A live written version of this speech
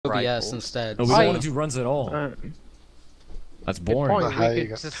OBS instead. No, we don't want to do runs at all. That's boring. Point. We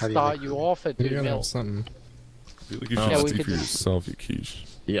could just start you off at 2 mil. Something. I feel like you should just do for yourself, you quiche.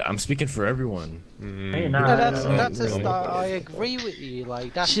 Yeah, I'm speaking for everyone. Hey, No, that's a start. I agree with you.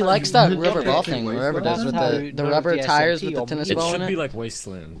 Like that's She likes that rubber ball thing, wherever it is with the rubber tires with the tennis It ball in should be it. like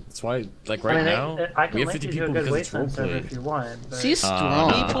Wasteland. That's why, like right now, we have 50 people because it's roleplay. If you want, but... She's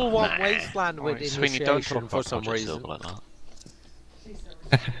strong. people want Wasteland with Sweeney, don't talk initiation for about some Project reason. Silver like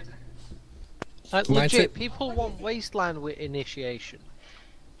that. Legit, people want Wasteland with initiation.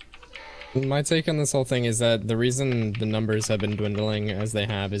 My take on this whole thing is that the reason the numbers have been dwindling as they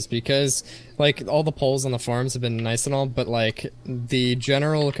have is because, like, all the polls on the forums have been nice and all, but, like, the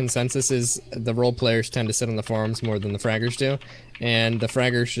general consensus is the role players tend to sit on the forums more than the fraggers do, and the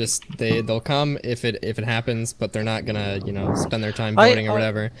fraggers just, they'll come if it happens, but they're not gonna, you know, spend their time voting or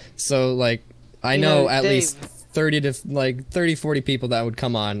whatever. So, like, I know at least 30-40 people that would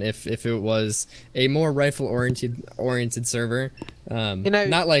come on if it was a more rifle oriented server.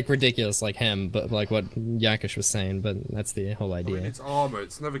 Not like ridiculous like him, but like what Yakish was saying, but that's the whole idea. I mean, it's armor,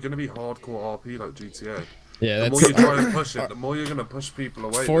 it's never going to be hardcore RP like GTA. Yeah, the more you try to push it, the more you're going to push people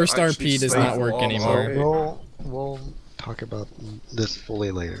away. Forced RP does not work anymore. We'll talk about this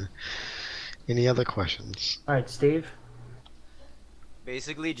fully later. Any other questions? Alright, Steve?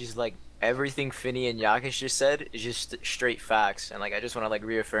 Basically, just like everything Finny and Yakish just said is just straight facts, and like I just want to like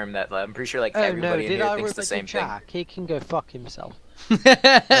reaffirm that. Like, I'm pretty sure like everybody in here thinks the same thing. He can go fuck himself.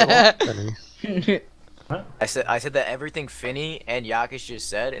 I said that everything Finny and Yakish just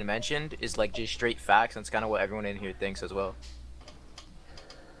said and mentioned is like just straight facts, and it's kind of what everyone in here thinks as well.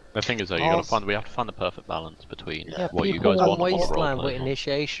 The thing is though, we have to find the perfect balance between what you people guys want want and what Wasteland roleplay with want.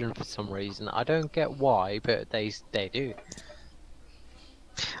 initiation for some reason. I don't get why, but they do.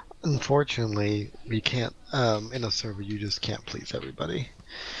 Unfortunately, we can't. In a server, you just can't please everybody.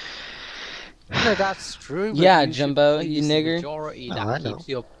 No, that's true. Yeah, Jumbo, you nigger. I know. Keeps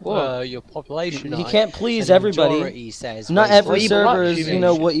your population. You can't please everybody. Not every server is, you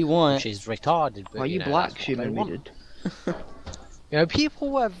know, what you want. Which is retarded. But, Why you black shaming me, dude? You know,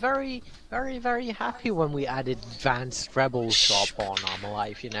 people were very, very, very happy when we added advanced rebel shop on Armor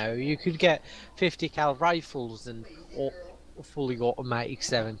Life. You know, you could get 50 cal rifles and fully automatic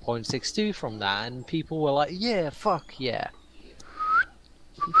 7.62 from that, and people were like, "Yeah, fuck yeah."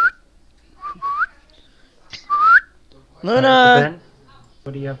 Luna!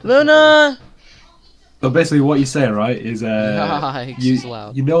 What do you have to Luna! So basically what you're saying, right, is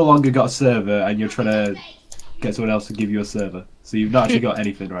you no longer got a server and you're trying to get someone else to give you a server. So you've not actually got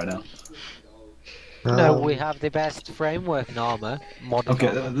anything right now. No, we have the best framework in Armor. Okay,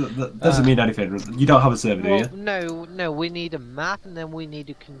 that doesn't mean anything. You don't have a server, do you? No, we need a map, and then we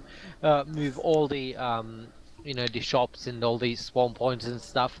need to move all the you know, the shops and all these spawn points and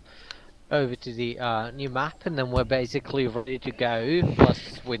stuff over to the new map, and then we're basically ready to go.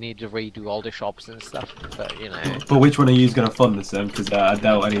 Plus, we need to redo all the shops and stuff. But you know. But which one of you is going to fund this then? Because I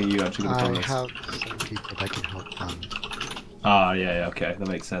doubt any of you are actually going to fund this. I have some people that can help fund. Ah, yeah, okay, that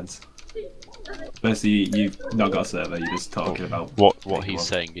makes sense. Basically, you've not got a server. You're just talking about what he's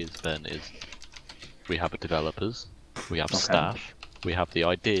saying is we have developers, we have staff, we have the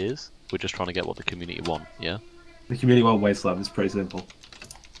ideas. We're just trying to get what the community want. Yeah. The community want Wasteland. It's pretty simple.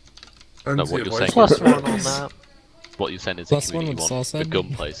 No, what you're saying plus is, one on that. What you're saying is Plus the community one want the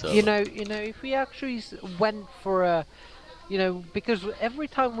gunplay server. You know, if we actually went for a, you know, because every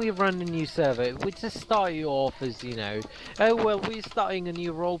time we run a new server, we just start you off as, you know, oh well, we're starting a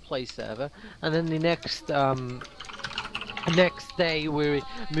new roleplay server, and then the next day we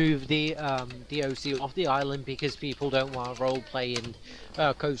move the DOC off the island because people don't want to roleplay in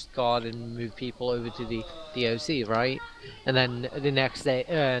Coast Guard and move people over to the DOC, right? And then the next day,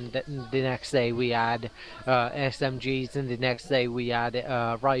 we add SMGs, and the next day we add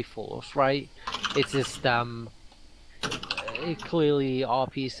rifles, right? It's just clearly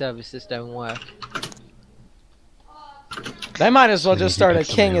RP services don't work. They might as well just start a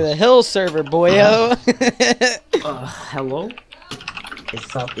King of the Hill server, boyo. Hello?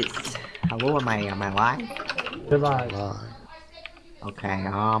 Hello, am I live? You're live. Okay,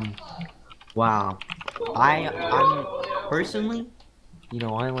 wow. I'm personally, you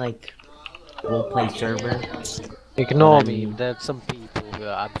know, I like roleplay server. Ignore me, there's some people who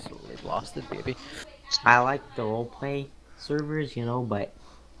are absolutely blasted, baby. I like the roleplay servers, you know, but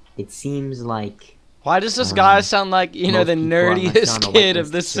it seems like... Why does this guy sound like, you know, the nerdiest kid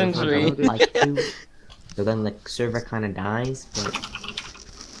of this century? So then the server kind of dies, but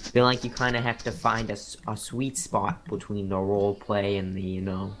I feel like you kind of have to find a sweet spot between the roleplay and the, you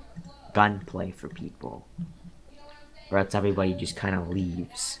know, gunplay for people. or else everybody just kind of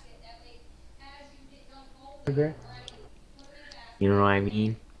leaves. Okay. You know what I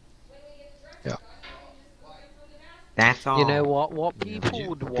mean? Yeah. That's all. You know what people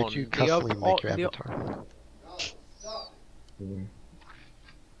would want? Did you custom make your avatar?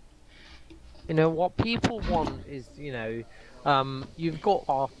 You know what people want is, you know, you've got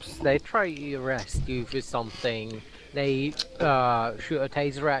ops. They try to arrest you for something. They shoot a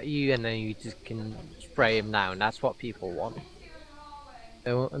taser at you, and then you just can spray them down. That's what people want.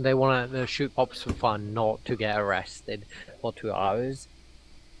 They want to shoot cops for fun, not to get arrested for 2 hours.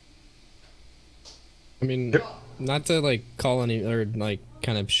 I mean, not to like call any or like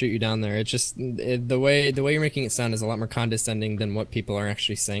kind of shoot you down there. It's just the way you're making it sound is a lot more condescending than what people are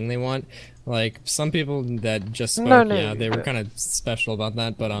actually saying they want. Like some people that just spoke, yeah, they were kind of special about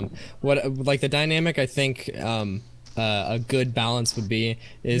that. But what like the dynamic, I think a good balance would be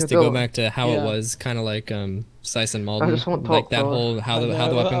is to go back to how it was, kind of like Syson Malden, like that whole how the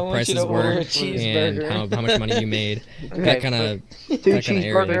weapon prices were and how much money you made. That kind of 2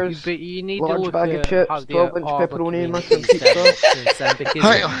 cheeseburgers, But you need large to bag of chips, 12-inch pepperoni and mushroom pizza.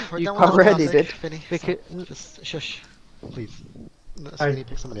 Already did. Just shush, please. Alright,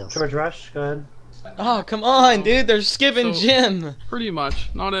 pick somebody else. George Rush, go ahead. Oh, come on, dude. They're skipping Jim. Pretty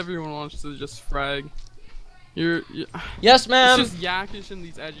much. Not everyone wants to just frag. Yes, ma'am. It's just Yakish and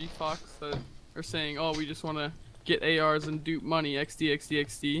these edgy fucks that are saying, oh, we just want to get ARs and dupe money, XD, XD,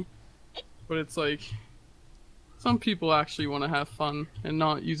 XD. But it's like, some people actually want to have fun and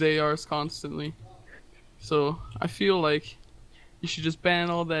not use ARs constantly. So, I feel like you should just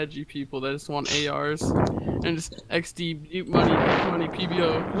ban all the edgy people that just want ARs and just XD, dupe money,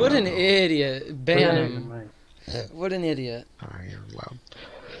 PBO. What an idiot. Ban him. What an idiot. Alright, you're loud.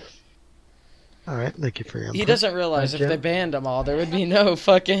 Alright, thank you for your input. He doesn't realize if they banned them all, there would be no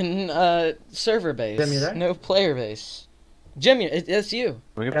fucking server base. Jim, you there? No player base. Jim, it's you.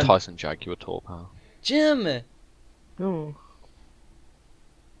 We give Tyson Jaguar talk, pal. Jim! Oh.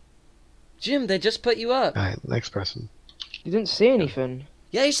 Jim, they just put you up. Alright, next person. You didn't say anything.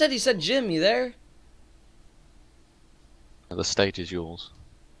 Yeah, he said Jim, you there? The stage is yours.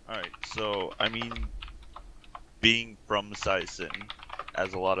 Alright, so, I mean, being from Syson,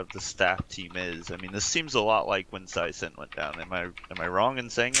 as a lot of the staff team is, I mean, this seems a lot like when Syson went down. Am I wrong in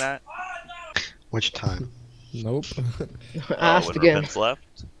saying that? Which time? Nope. Asked again. Revenge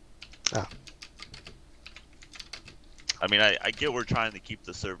left? Oh. I mean, I get we're trying to keep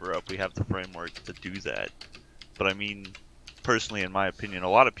the server up. We have the framework to do that. But I mean, personally, in my opinion, a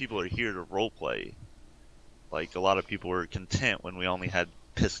lot of people are here to roleplay. Like, a lot of people were content when we only had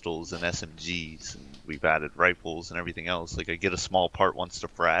pistols and SMGs, and we've added rifles and everything else. Like, I get a small part wants to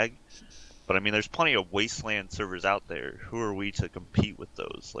frag, but I mean, there's plenty of wasteland servers out there. Who are we to compete with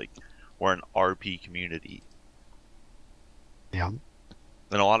those? Like, we're an RP community. Yeah.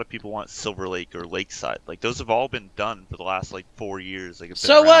 Then a lot of people want Silver Lake or Lakeside. Like, those have all been done for the last like 4 years. Like,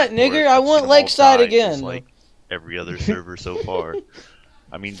 so what, nigger? I want Lakeside again. Just, like every other server so far.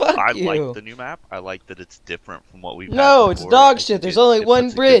 I mean, Fuck I you. like the new map. I like that it's different from what we've had No, before. it's dog shit. There's only one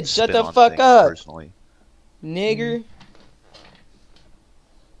puts a good bridge. Shut spin the on fuck things, up. Personally. Nigger.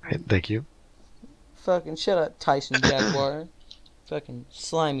 Alright, thank you. Fucking shut up, Tyson Jaguar. Fucking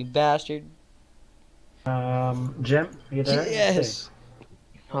slimy bastard. Jim, you there? Yes.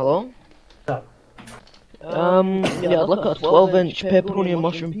 Hello? What's up? Yeah, I'd like a 12-inch pepperoni and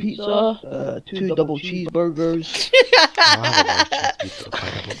mushroom pizza, 2 double cheeseburgers.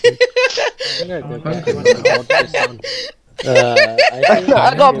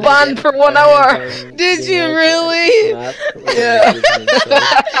 I got banned for 1 hour! Did you really? Yeah,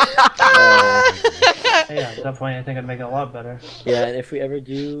 definitely. I think I'd make it a lot better. Yeah, and if we ever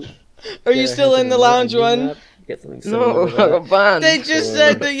do... Are you still in the lounge one? No, I got banned. They just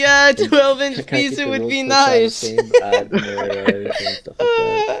said that, yeah, 12-inch pizza would be nice.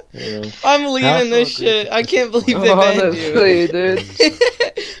 I'm leaving this shit. I can't believe they banned you. Dude.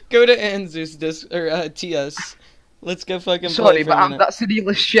 Go to Anzus or TS. Let's go fucking play. Sorry, but that's the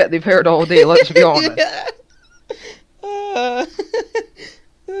realest shit they've heard all day, let's be honest.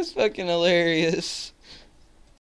 That's fucking hilarious.